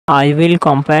I will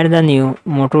compare the new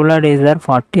Motorola Razr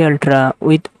 40 Ultra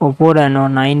with Oppo Reno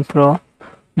 9 Pro.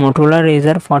 Motorola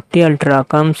Razr 40 Ultra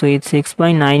comes with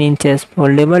 6.9 inches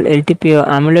foldable LTPO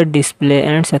AMOLED display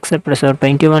and success ratio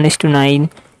 21:9.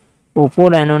 Oppo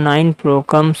Reno 9 Pro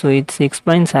comes with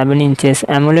 6.7 inches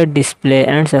AMOLED display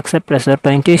and success ratio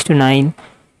 20:9.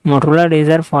 Motorola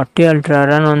Razr 40 Ultra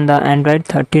run on the Android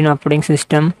 13 operating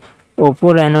system.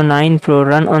 Oppo Reno 9 Pro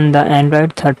run on the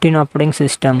Android 13 operating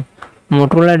system.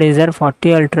 Motorola Razr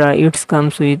 40 Ultra it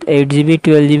comes with 8GB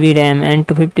 12GB RAM and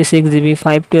 256GB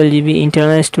 512GB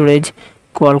internal storage,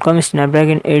 Qualcomm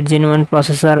Snapdragon 8 Gen 1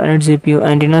 processor and GPU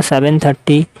Adreno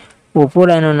 730. Oppo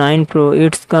Reno 9 Pro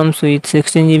it comes with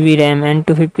 16GB RAM and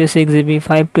 256GB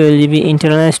 512GB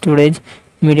internal storage,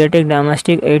 MediaTek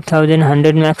Dimensity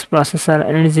 8100 Max processor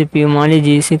and GPU Mali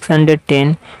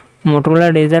G610.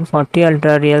 Motorola Razr 40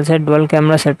 Ultra real set dual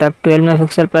camera setup 12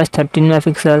 MP plus 13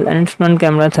 MP and front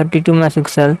camera 32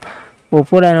 MP.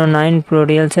 Oppo Reno 9 Pro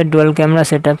real set dual camera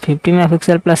setup 50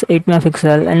 MP plus 8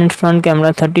 MP and front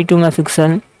camera 32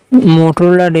 MP.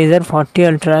 Motorola Razr 40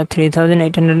 Ultra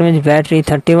 3800 mAh battery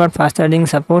 30W fast charging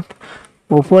support.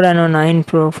 Oppo Reno 9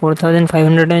 Pro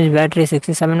 4500 mAh battery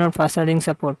 67W fast charging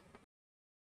support.